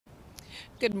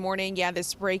Good morning. Yeah,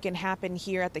 this break-in happened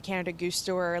here at the Canada Goose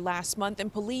store last month,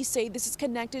 and police say this is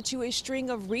connected to a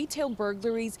string of retail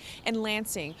burglaries in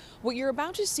Lansing. What you're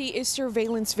about to see is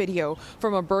surveillance video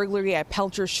from a burglary at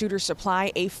Pelcher Shooter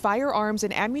Supply, a firearms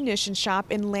and ammunition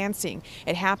shop in Lansing.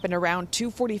 It happened around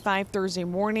 2:45 Thursday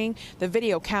morning. The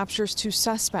video captures two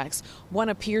suspects. One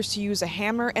appears to use a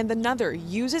hammer and another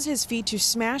uses his feet to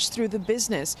smash through the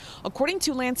business. According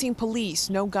to Lansing police,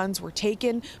 no guns were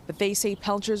taken, but they say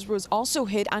Pelcher's was also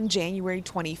hit on January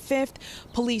 25th.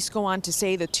 Police go on to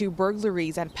say the two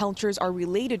burglaries at Pelcher's are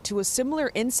related to a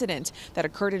similar incident that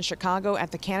occurred in Chicago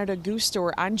at the Canada Goose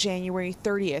store on January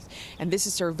 30th. And this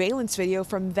is surveillance video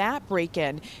from that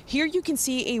break-in. Here you can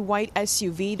see a white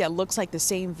SUV that looks like the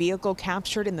same vehicle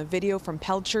captured in the video from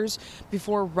Pelcher's.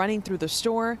 Before running through the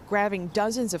store, grabbing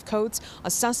dozens of coats,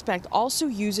 a suspect also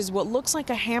uses what looks like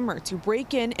a hammer to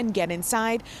break in and get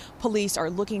inside. Police are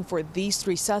looking for these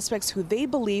three suspects who they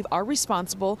believe are responsible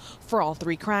for all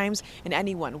three crimes, and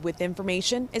anyone with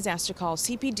information is asked to call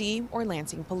CPD or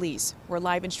Lansing Police. We're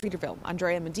live in Streeterville.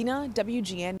 Andrea Medina,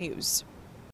 WGN News.